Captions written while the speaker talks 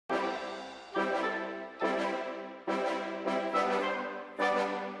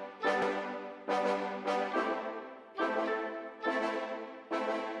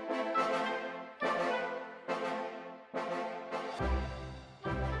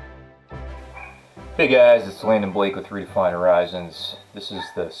Hey guys, it's Landon Blake with Redefined Horizons. This is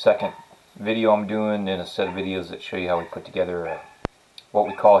the second video I'm doing in a set of videos that show you how we put together what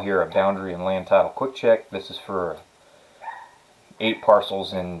we call here a boundary and land title quick check. This is for 8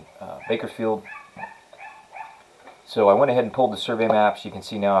 parcels in Bakersfield. So I went ahead and pulled the survey maps. You can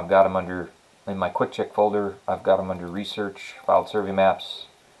see now I've got them under, in my quick check folder, I've got them under research, filed survey maps.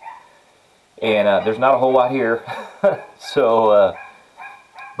 And there's not a whole lot here. So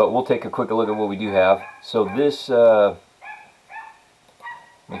but we'll take a quick look at what we do have. So this, let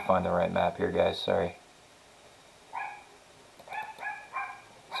me find the right map here, guys, sorry.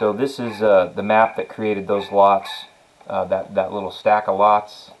 So this is the map that created those lots, that little stack of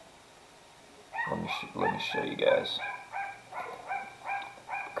lots. Let me show you guys.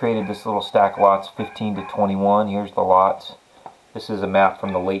 Created this little stack of lots, 15 to 21. Here's the lots. This is a map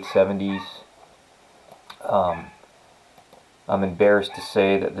from the late 70s. I'm embarrassed to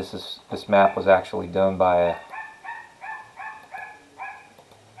say that this map was actually done by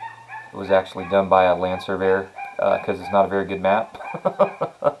a land surveyor, because it's not a very good map,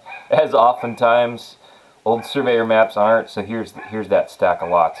 as oftentimes old surveyor maps aren't. So here's that stack of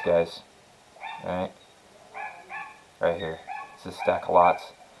lots, guys. Right here. This is a stack of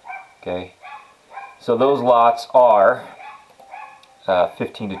lots. Okay, so those lots are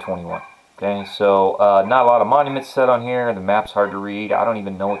 15 to 21. Okay, so not a lot of monuments set on here. The map's hard to read. I don't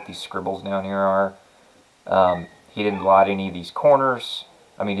even know what these scribbles down here are. He didn't lot any of these corners.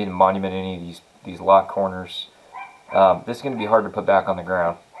 I mean, he didn't monument any of these lot corners. This is going to be hard to put back on the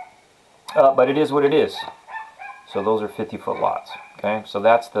ground. But it is what it is. So those are 50-foot lots. Okay, so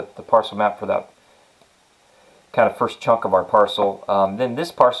that's the parcel map for that kind of first chunk of our parcel. Then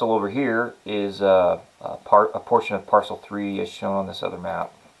this parcel over here is a portion of parcel 3 as shown on this other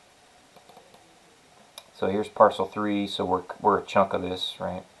map. So here's parcel 3, so we're a chunk of this,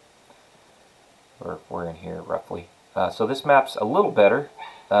 right? We're in here roughly. So this map's a little better,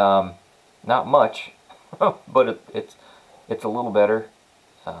 not much, but it's a little better.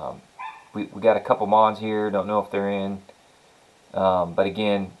 We got a couple mons here. Don't know if they're in, but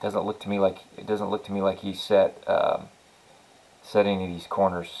again, doesn't look to me like he set any of these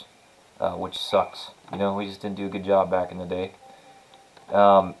corners, which sucks. You know, we just didn't do a good job back in the day.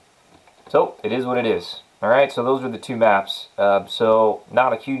 So it is what it is. Alright, so those are the two maps. So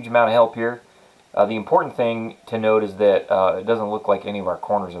not a huge amount of help here. The important thing to note is that it doesn't look like any of our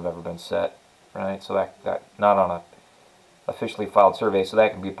corners have ever been set. Right, so that not on a officially filed survey, so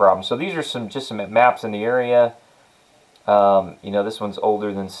that can be a problem. So these are just some maps in the area. You know, this one's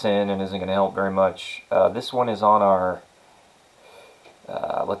older than sin and isn't going to help very much. This one is on our,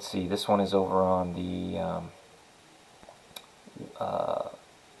 let's see, this one is over on the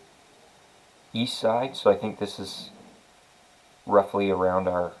east side, so I think this is roughly around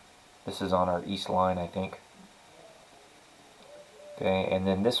this is on our east line, I think. Okay, and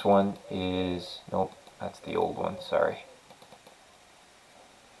then this one is, nope, that's the old one, sorry.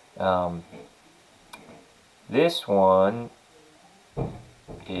 This one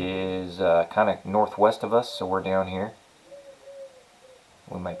is kind of northwest of us, so we're down here.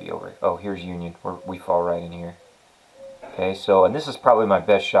 We might be over, oh, here's Union, we fall right in here. Okay, so, and this is probably my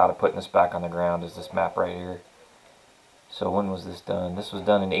best shot of putting this back on the ground, is this map right here. So when was this done? This was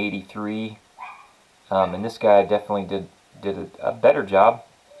done in '83, and this guy definitely did a better job.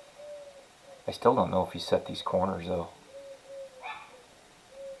 I still don't know if he set these corners though.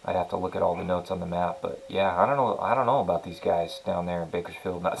 I'd have to look at all the notes on the map, but yeah, I don't know about these guys down there in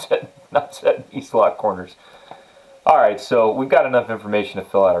Bakersfield not setting these lot corners. All right, so we've got enough information to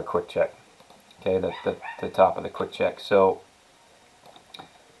fill out our quick check. Okay, the top of the quick check. So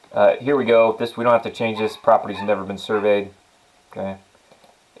here we go. We don't have to change this. Property's never been surveyed. Okay,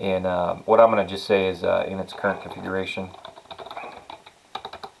 and what I'm going to just say is in its current configuration.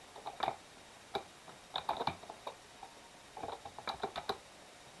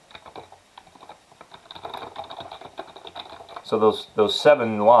 So those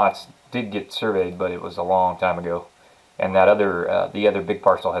 7 lots did get surveyed, but it was a long time ago. And that the other big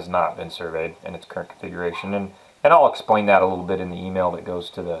parcel has not been surveyed in its current configuration, and I'll explain that a little bit in the email that goes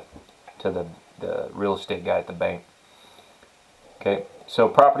to the real estate guy at the bank. Okay, so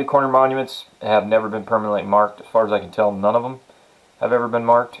property corner monuments have never been permanently marked. As far as I can tell, none of them have ever been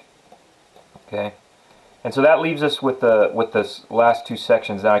marked. Okay, and so that leaves us with the last 2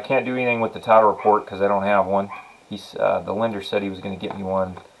 sections. Now I can't do anything with the title report because I don't have one. The lender said he was going to get me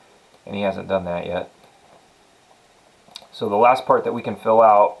one, and he hasn't done that yet. So the last part that we can fill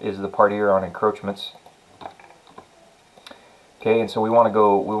out is the part here on encroachments. Okay, and so we want to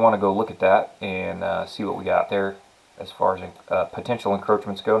go look at that and see what we got there as far as potential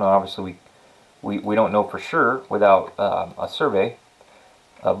encroachments go. Now obviously We don't know for sure without a survey.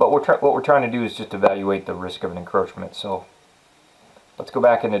 But what we're trying to do is just evaluate the risk of an encroachment. So let's go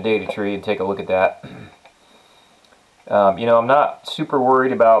back into data tree and take a look at that. You know, I'm not super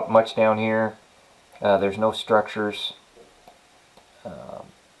worried about much down here. There's no structures.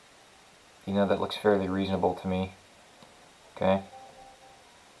 You know, that looks fairly reasonable to me. Okay.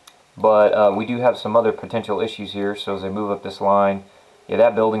 But we do have some other potential issues here. So as I move up this line, yeah,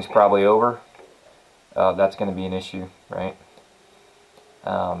 that building's probably over. That's going to be an issue, right?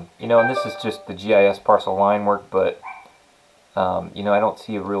 You know, and this is just the GIS parcel line work, but you know, I don't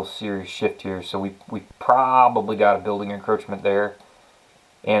see a real serious shift here. So we probably got a building encroachment there.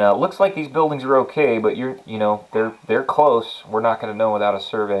 And it looks like these buildings are okay, but you know, they're close. We're not going to know without a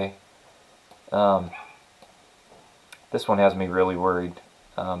survey. This one has me really worried.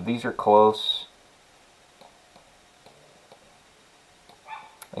 These are close.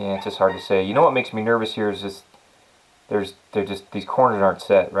 Yeah, it's just hard to say. You know what makes me nervous here is just they're just these corners aren't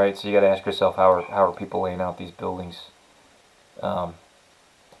set, right? So you got to ask yourself, how are people laying out these buildings? But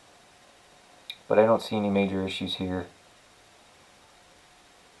I don't see any major issues here.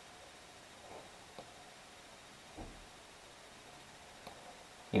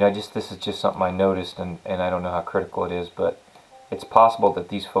 You know, this is just something I noticed, and I don't know how critical it is, but it's possible that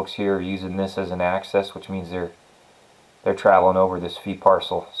these folks here are using this as an access, which means they're traveling over this fee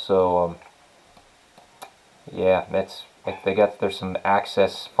parcel. So yeah, there's some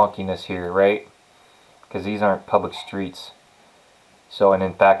access funkiness here, right? Because these aren't public streets. So, and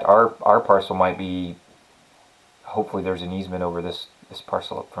in fact, our parcel might be. Hopefully, there's an easement over this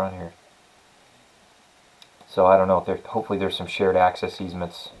parcel up front here. So I don't know if hopefully there's some shared access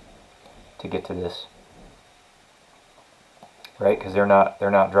easements to get to this, right? Because they're not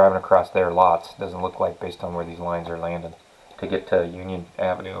driving across their lots. Doesn't look like, based on where these lines are landing, to get to Union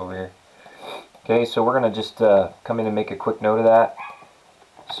Avenue over here. Okay, so we're gonna just come in and make a quick note of that.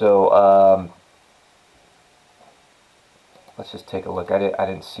 So let's just take a look. I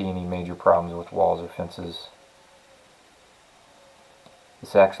didn't see any major problems with walls or fences.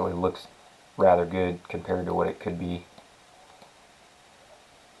 This actually looks rather good compared to what it could be.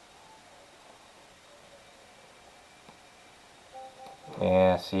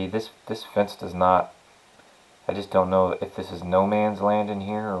 Yeah, see, this fence does not. I just don't know if this is no man's land in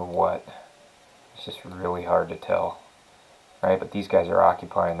here or what. It's just really hard to tell, right? But these guys are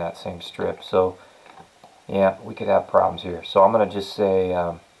occupying that same strip, so yeah, we could have problems here. So I'm gonna just say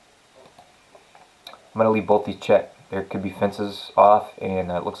I'm gonna leave both these checked. There could be fences off, and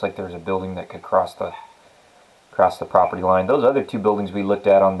it looks like there's a building that could cross the property line. Those other two buildings we looked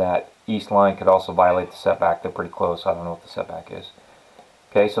at on that east line could also violate the setback. They're pretty close. I don't know what the setback is.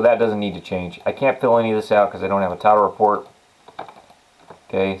 Okay, so that doesn't need to change. I can't fill any of this out because I don't have a title report.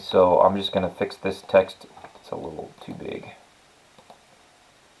 Okay, so I'm just going to fix this text. It's a little too big.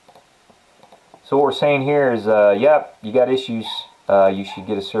 So what we're saying here is, yep, you got issues. You should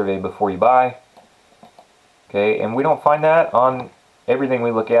get a survey before you buy. Okay, and we don't find that on everything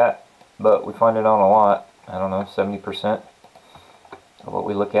we look at, but we find it on a lot. I don't know, 70% of what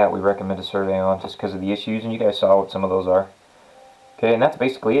we look at we recommend a survey on, just because of the issues, and you guys saw what some of those are. Okay, and that's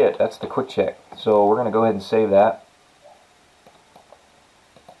basically it. That's the quick check. So we're going to go ahead and save that.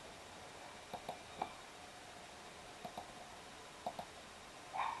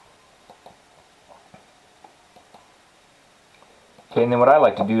 Okay, and then what I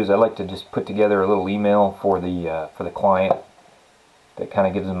like to do is I like to just put together a little email for the client that kind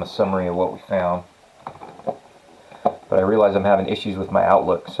of gives them a summary of what we found. But I realize I'm having issues with my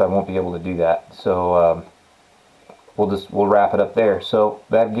Outlook, so I won't be able to do that. So we'll wrap it up there. So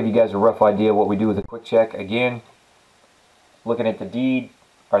that'll give you guys a rough idea of what we do with a quick check. Again, looking at the deed,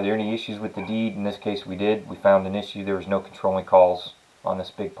 are there any issues with the deed? In this case, we did. We found an issue. There was no controlling calls on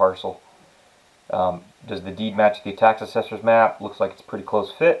this big parcel. Does the deed match the tax assessor's map? Looks like it's a pretty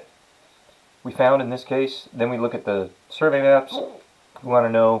close fit. We found in this case. Then we look at the survey maps. We want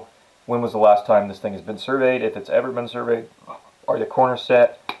to know when was the last time this thing has been surveyed, if it's ever been surveyed. Are the corners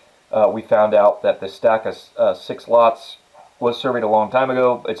set? We found out that the stack of 6 lots was surveyed a long time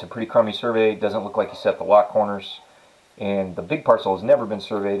ago. It's a pretty crummy survey. It doesn't look like he set the lot corners. And the big parcel has never been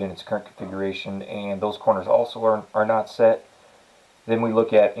surveyed in its current configuration, and those corners also are not set. Then we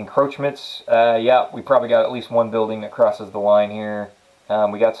look at encroachments. Yeah, we probably got at least one building that crosses the line here.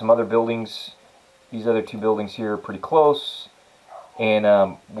 We got some other buildings. These other 2 buildings here are pretty close.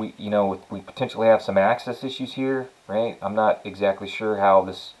 And we potentially have some access issues here, right? I'm not exactly sure how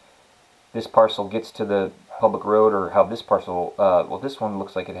this parcel gets to the public road, or how this parcel, well, this one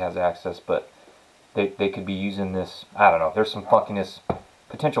looks like it has access, but they could be using this. I don't know. There's some funkiness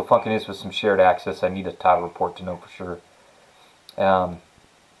potential funkiness with some shared access. I need a title report to know for sure.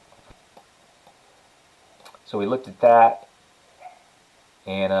 So we looked at that,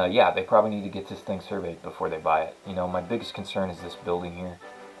 and yeah, they probably need to get this thing surveyed before they buy it. You know, my biggest concern is this building here.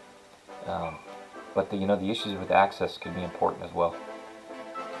 But the issues with access could be important as well.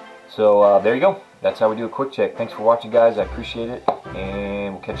 So there you go. That's how we do a quick check. Thanks for watching, guys. I appreciate it,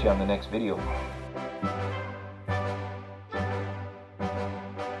 and we'll catch you on the next video.